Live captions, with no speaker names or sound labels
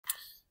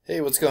Hey,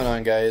 what's going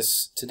on,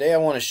 guys? Today I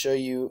want to show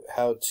you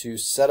how to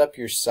set up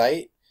your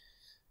site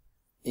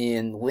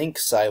in link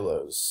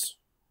silos,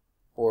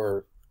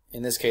 or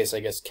in this case I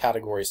guess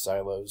category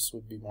silos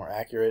would be more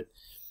accurate.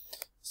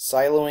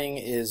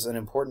 Siloing is an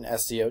important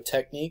SEO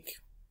technique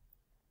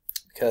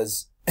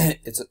because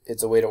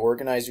it's a way to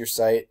organize your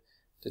site,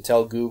 to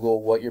tell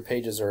Google what your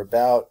pages are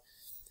about,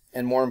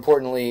 and more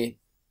importantly,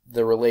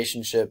 the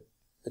relationship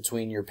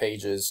between your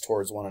pages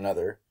towards one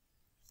another.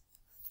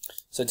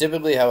 So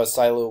typically how a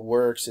silo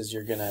works is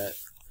you're going to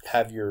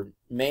have your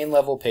main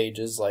level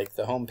pages like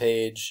the home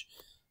page,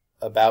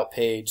 about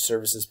page,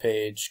 services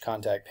page,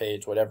 contact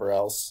page, whatever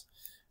else.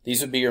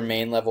 These would be your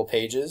main level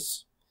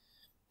pages.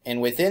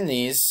 And within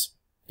these,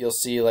 you'll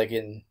see like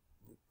in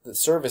the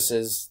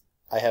services,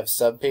 I have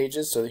sub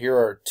pages. So here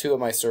are two of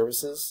my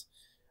services.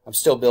 I'm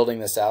still building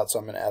this out, so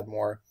I'm going to add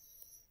more.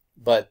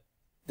 But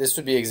this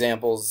would be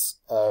examples.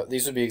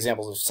 These would be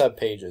examples of sub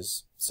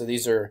pages. So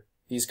these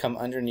come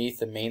underneath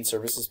the main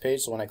services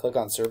page. So when I click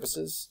on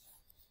services,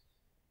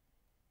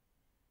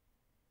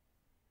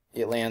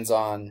 it lands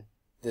on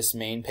this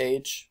main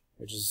page,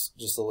 which is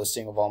just a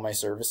listing of all my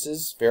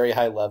services, very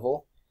high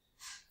level.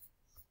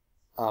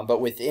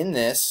 But within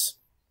this,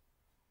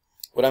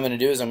 what I'm going to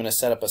do is I'm going to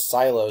set up a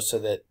silo so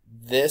that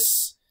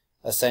this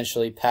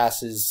essentially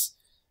passes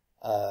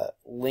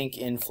link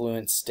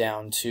influence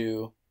down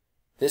to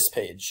this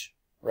page,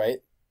 right?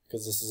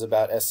 Because this is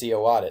about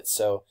SEO audits.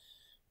 So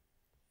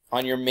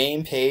on your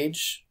main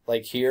page,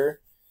 like here,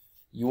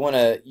 you want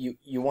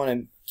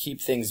to keep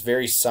things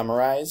very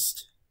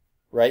summarized,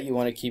 right? You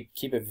want to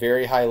keep it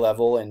very high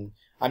level, and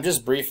I'm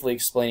just briefly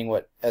explaining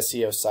what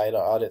SEO site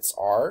audits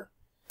are,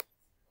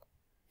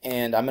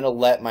 and I'm going to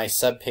let my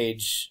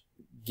subpage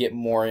get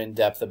more in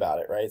depth about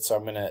it, right? So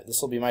this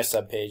will be my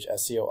subpage,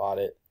 SEO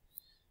audit,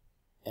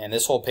 and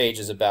this whole page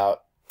is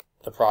about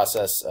the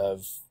process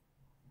of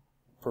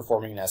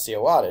performing an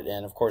SEO audit,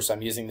 and of course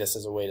I'm using this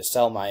as a way to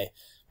sell my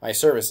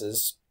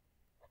services.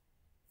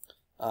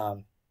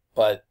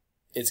 But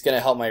it's going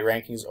to help my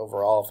rankings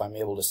overall if I'm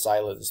able to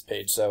silo this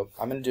page. So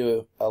I'm going to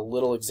do a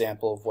little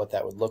example of what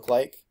that would look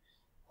like.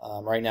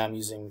 Right now I'm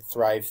using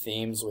Thrive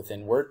themes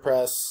within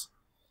WordPress,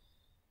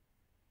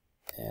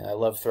 and I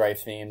love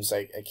Thrive themes.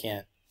 I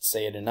can't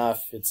say it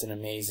enough. It's an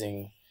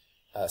amazing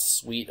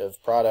suite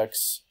of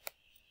products.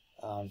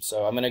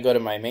 So I'm going to go to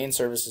my main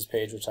services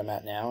page, which I'm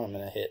at now. I'm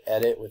going to hit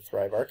Edit with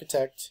Thrive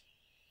Architect.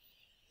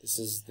 This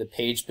is the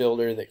page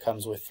builder that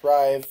comes with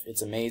Thrive.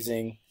 It's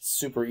amazing,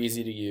 super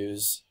easy to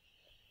use.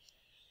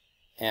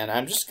 And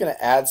I'm just going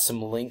to add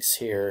some links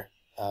here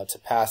to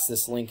pass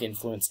this link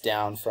influence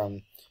down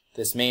from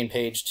this main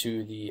page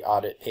to the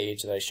audit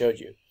page that I showed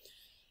you.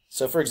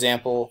 So for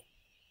example,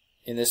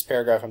 in this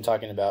paragraph I'm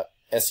talking about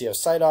SEO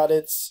site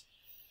audits,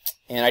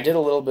 and I did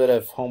a little bit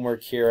of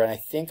homework here, and I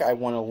think I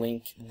want to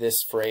link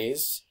this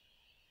phrase,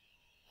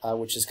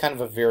 which is kind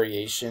of a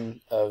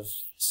variation of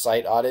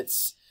site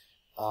audits.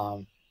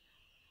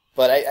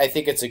 But I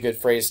think it's a good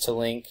phrase to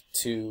link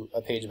to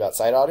a page about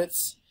site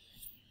audits.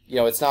 You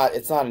know, it's not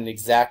an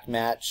exact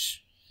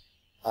match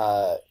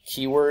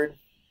keyword.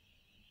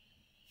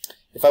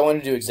 If I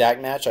wanted to do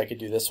exact match, I could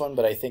do this one,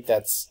 but I think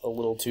that's a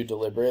little too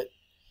deliberate.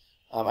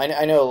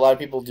 I know a lot of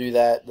people do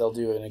that. They'll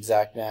do an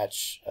exact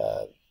match,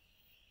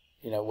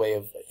 way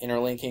of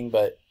interlinking,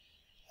 but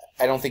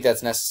I don't think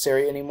that's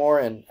necessary anymore.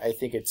 And I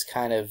think it's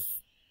kind of,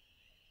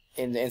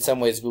 in some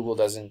ways, Google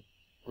doesn't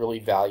really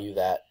value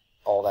that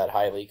all that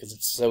highly because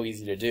it's so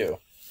easy to do.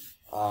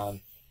 I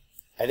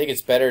think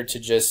it's better to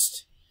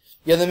just,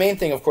 the main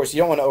thing, of course, you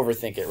don't want to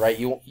overthink it, right?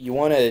 You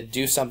want to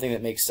do something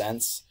that makes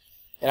sense,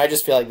 and I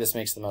just feel like this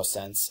makes the most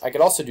sense. I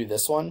could also do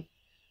this one,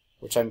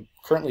 which I'm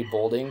currently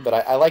bolding, but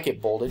I like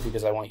it bolded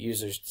because I want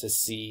users to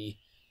see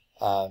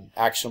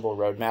actionable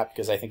roadmap,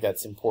 because I think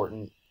that's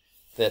important,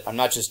 that I'm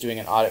not just doing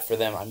an audit for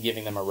them, I'm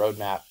giving them a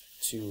roadmap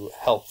to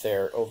help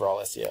their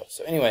overall SEO.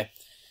 So anyway,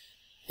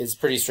 it's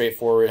pretty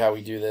straightforward how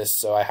we do this.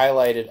 So I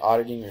highlighted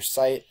auditing your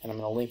site, and I'm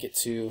going to link it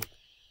to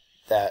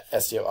that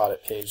SEO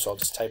audit page. So I'll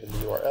just type in the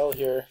URL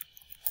here,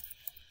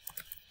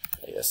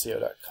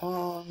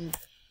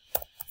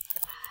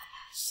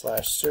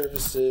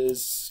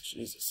 seo.com/services,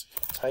 Jesus,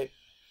 type,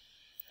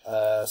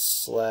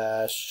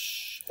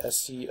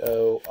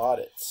 /SEO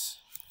audits.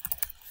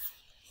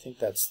 I think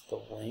that's the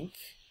link,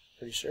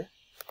 pretty sure.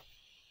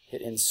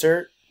 Hit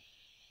insert.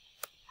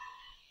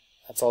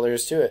 That's all there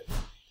is to it.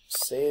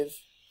 Save.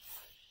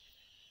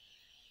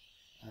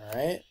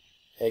 Alright,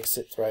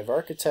 exit Thrive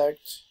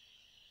Architect.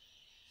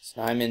 So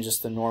now I'm in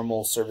just the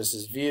normal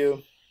services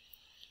view.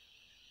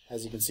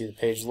 As you can see, the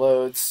page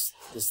loads.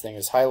 This thing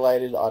is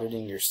highlighted,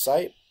 auditing your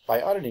site.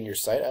 By auditing your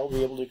site, I will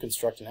be able to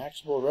construct an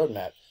actionable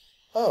roadmap.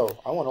 Oh,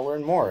 I want to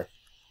learn more.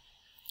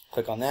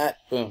 Click on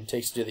that, boom,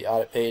 takes you to the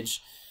audit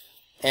page.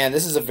 And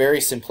this is a very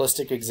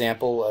simplistic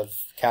example of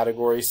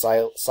category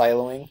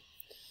siloing,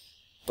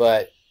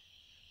 but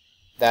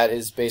that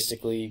is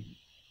basically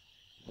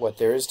what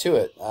there is to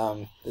it.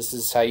 This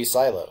is how you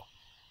silo.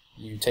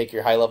 You take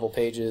your high-level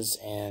pages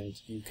and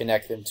you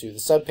connect them to the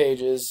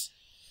sub-pages,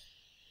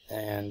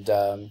 and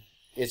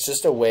it's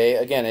just a way,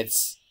 again,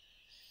 it's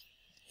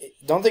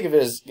don't think of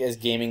it as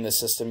gaming the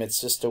system.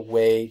 It's just a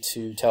way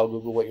to tell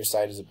Google what your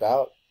site is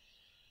about,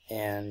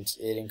 and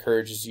it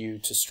encourages you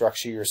to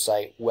structure your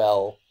site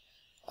well.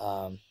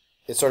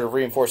 It sort of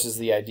reinforces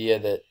the idea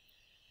that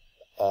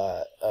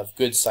of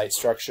good site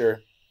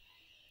structure,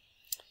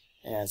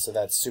 and so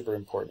that's super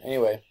important.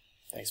 Anyway,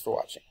 thanks for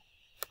watching.